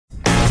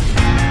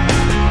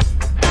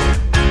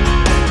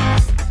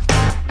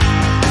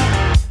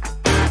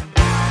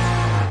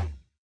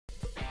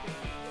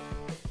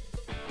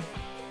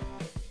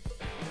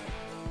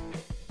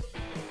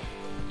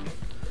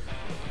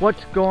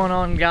What's going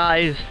on,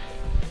 guys?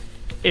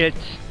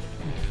 It's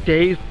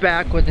Dave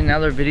back with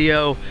another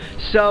video.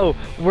 So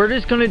we're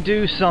just gonna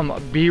do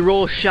some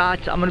b-roll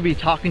shots. I'm gonna be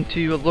talking to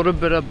you a little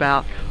bit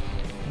about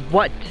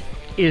what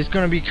is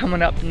gonna be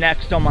coming up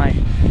next on my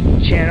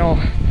channel,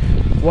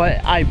 what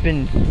I've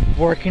been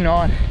working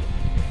on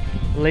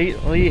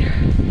lately.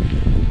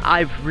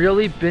 I've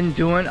really been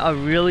doing a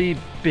really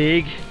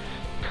big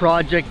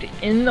project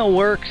in the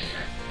works,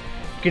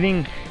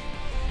 getting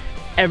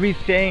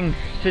everything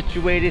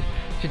situated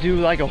to do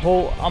like a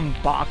whole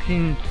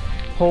unboxing,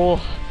 whole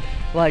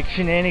like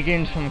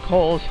shenanigans from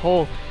Khols.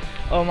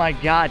 Oh my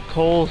god,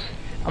 Khols.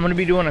 I'm gonna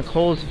be doing a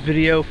Khols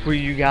video for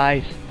you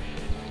guys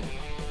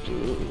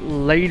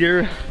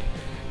later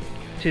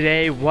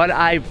today, what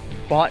I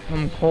bought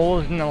from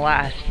Khols in the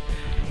last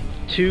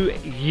 2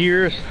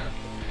 years.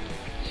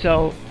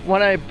 So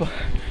what I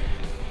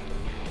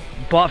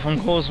bought from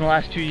Khols in the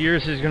last 2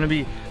 years is gonna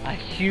be a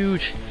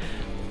huge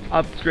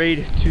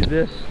upgrade to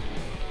this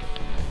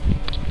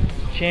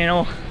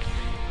channel.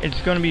 It's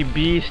gonna be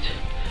beast,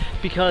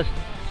 because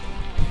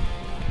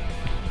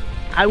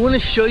I want to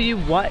show you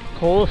what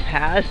Khols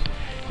has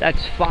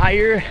that's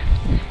fire,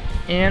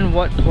 and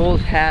what Khols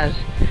has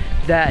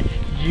that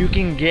you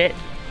can get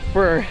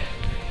for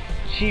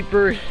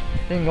cheaper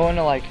than going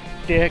to like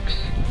Dick's,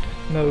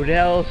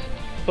 Modell's,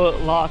 Foot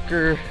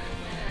Locker.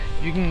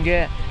 You can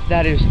get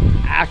that is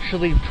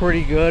actually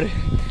pretty good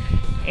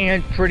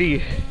and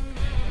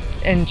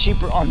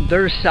cheaper on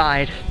their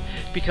side,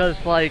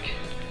 because like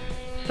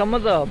some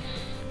of the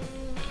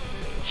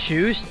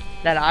shoes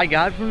that I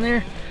got from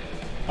there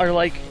are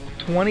like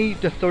 $20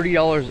 to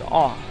 $30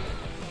 off.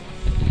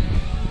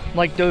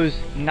 Like those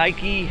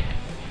Nike,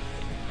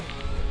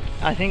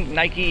 I think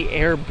Nike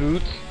Air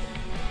boots,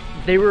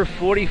 they were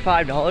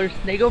 $45.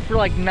 They go for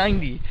like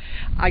 $90.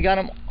 I got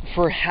them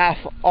for half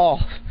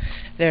off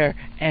there,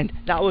 and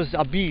that was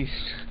a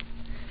beast.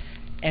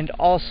 And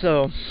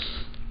also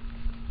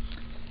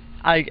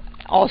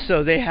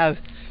they have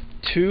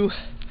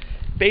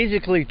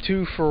basically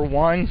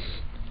 2-for-1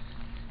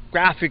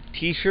 graphic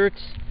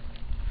t-shirts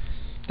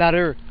that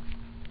are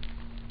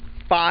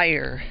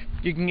fire.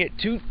 You can get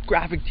 2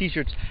 graphic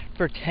t-shirts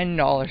for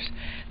 $10.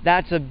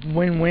 That's a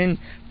win-win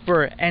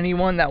for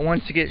anyone that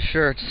wants to get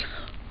shirts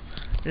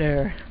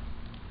there.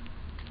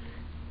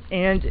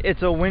 And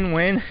it's a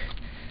win-win.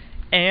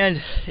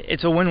 And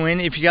it's a win-win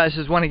if you guys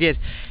just want to get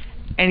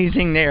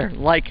anything there,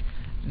 like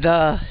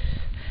the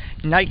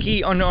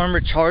Nike Under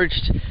Armour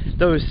Charged,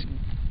 those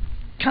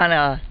kind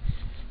of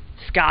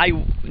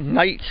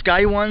night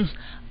sky ones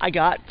I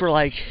got for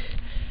like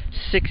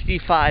 60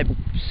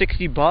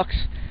 bucks.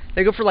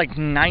 They go for like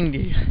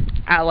 90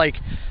 at like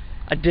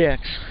a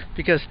Dick's,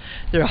 because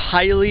they're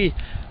highly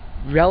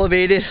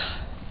elevated,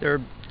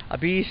 they're a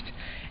beast.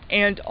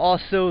 And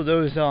also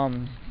those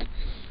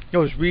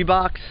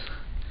Reeboks,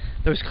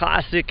 those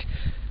classic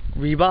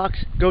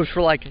Reeboks, goes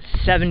for like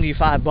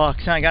 75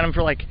 bucks, and I got them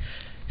for like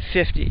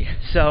 50.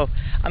 So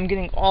I'm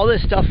getting all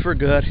this stuff for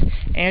good.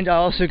 And I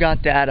also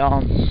got that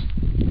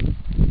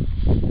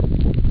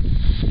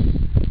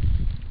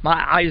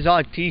my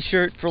Izod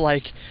t-shirt for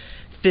like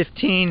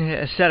 15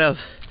 instead of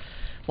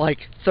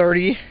like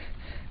 30,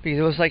 because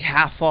it was like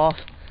half off.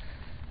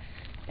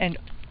 And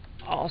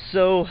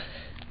also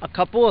a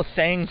couple of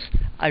things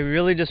I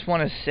really just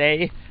want to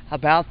say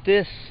about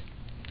this.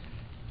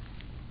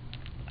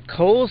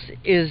 Khols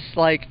is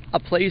like a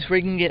place where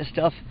you can get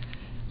stuff,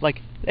 like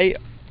they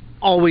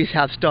always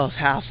have stuff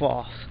half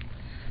off.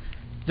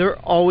 They're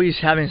always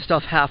having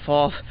stuff half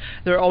off.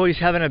 They're always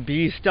having a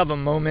beast of a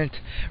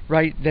moment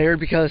right there,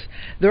 because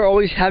they're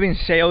always having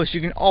sales. You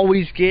can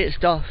always get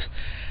stuff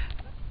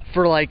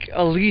for like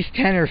at least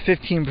 10 or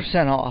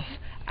 15% off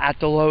at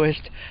the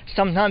lowest.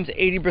 Sometimes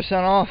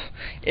 80% off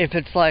if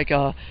it's like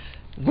a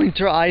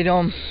winter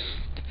item,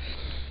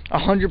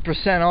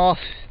 100% off.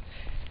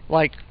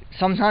 Like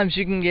sometimes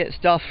you can get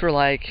stuff for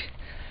like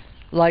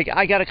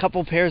I got a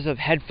couple pairs of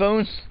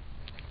headphones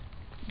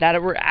that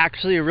were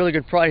actually a really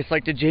good price.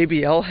 Like the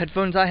JBL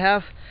headphones I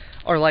have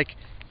are like,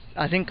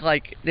 I think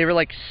like they were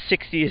like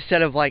 60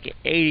 instead of like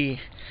 80.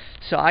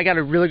 So I got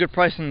a really good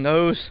price on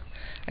those.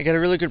 I got a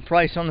really good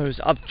price on those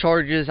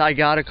upcharges I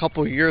got a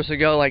couple years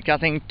ago, like I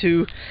think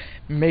 2,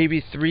 maybe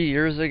 3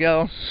 years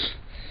ago,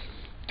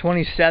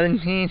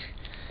 2017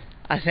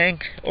 I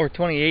think, or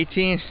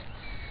 2018.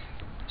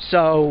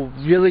 So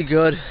really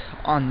good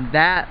on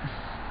that,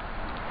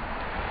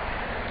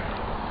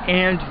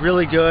 and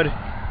really good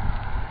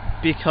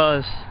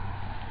because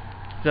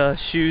the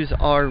shoes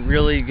are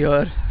really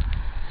good.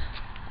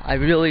 I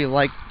really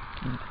like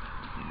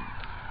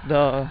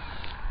the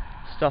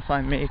stuff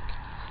I make,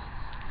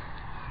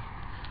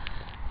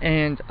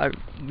 and I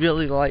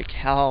really like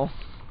how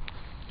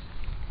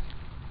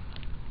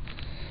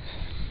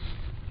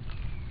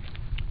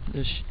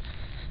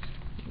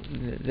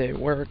they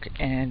work.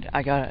 And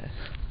I got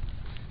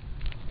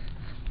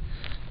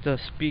I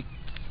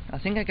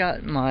think I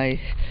got my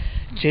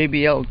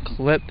JBL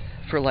clip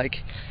for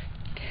like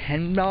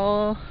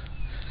 $10,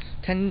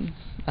 I think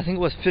it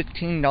was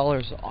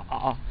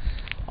 $15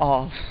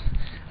 off.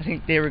 I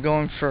think they were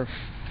going for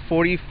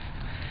 40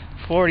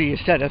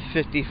 instead of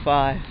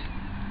 55.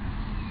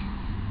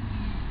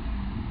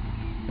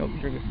 Nope,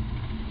 you're good.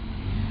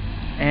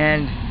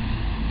 And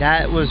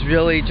that was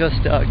really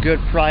just a good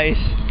price,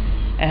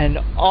 and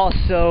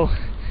also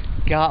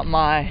got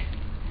my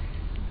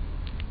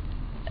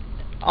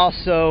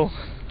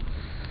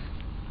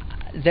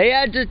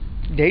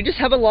they just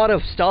have a lot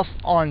of stuff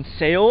on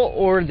sale,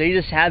 or they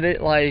just have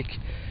it like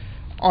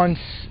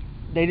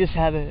they just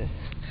have a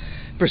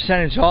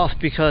percentage off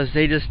because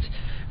they just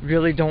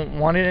really don't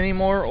want it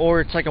anymore,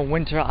 or it's like a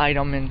winter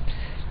item. And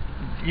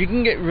you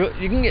can get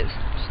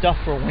stuff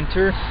for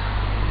winter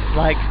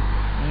like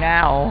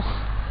now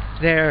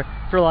there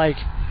for like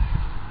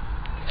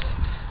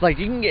you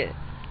can get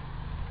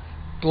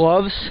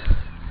gloves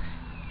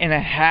and a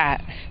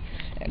hat,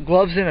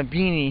 gloves and a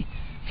beanie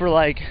for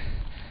like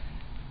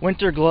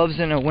winter gloves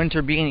and a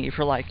winter beanie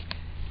for like,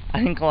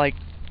 I think like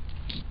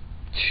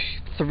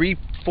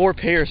 3-4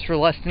 pairs for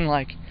less than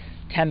like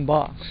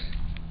 $10.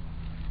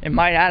 It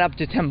might add up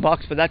to $10,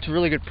 but that's a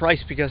really good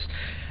price because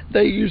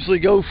they usually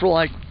go for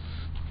like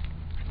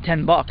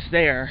 $10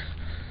 there,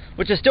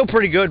 which is still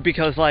pretty good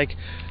because like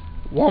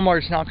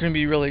Walmart's not going to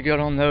be really good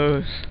on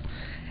those.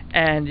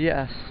 And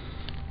yes,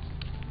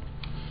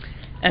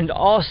 and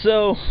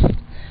also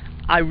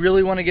I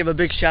really want to give a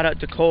big shout out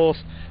to Khols.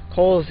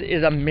 Khols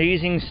is an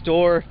amazing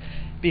store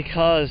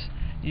because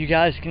you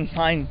guys can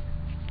find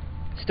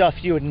stuff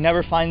you would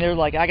never find there.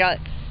 Like I got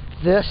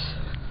this.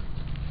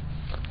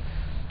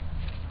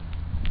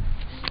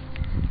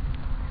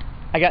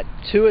 I got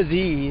 2 of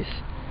these.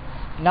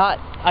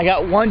 I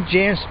got one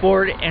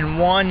JanSport and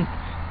one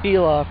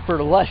Fila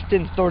for less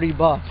than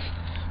 $30,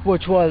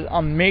 which was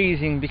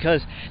amazing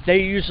because they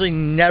usually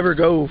never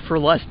go for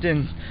less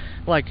than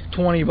like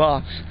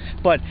 $20.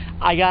 But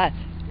I got,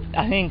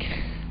 I think,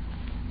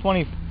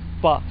 $20.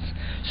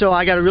 So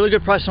I got a really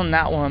good price on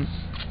that one.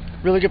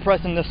 Really good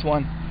price on this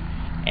one.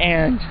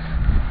 And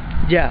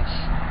yes,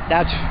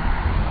 that's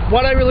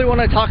what I really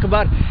want to talk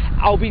about.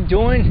 I'll be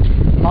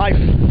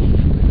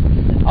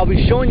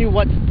showing you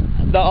what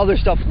the other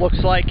stuff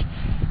looks like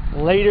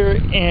later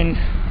in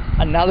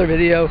another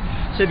video.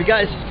 So if you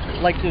guys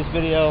like this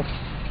video,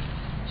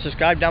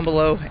 subscribe down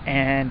below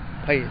and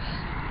peace.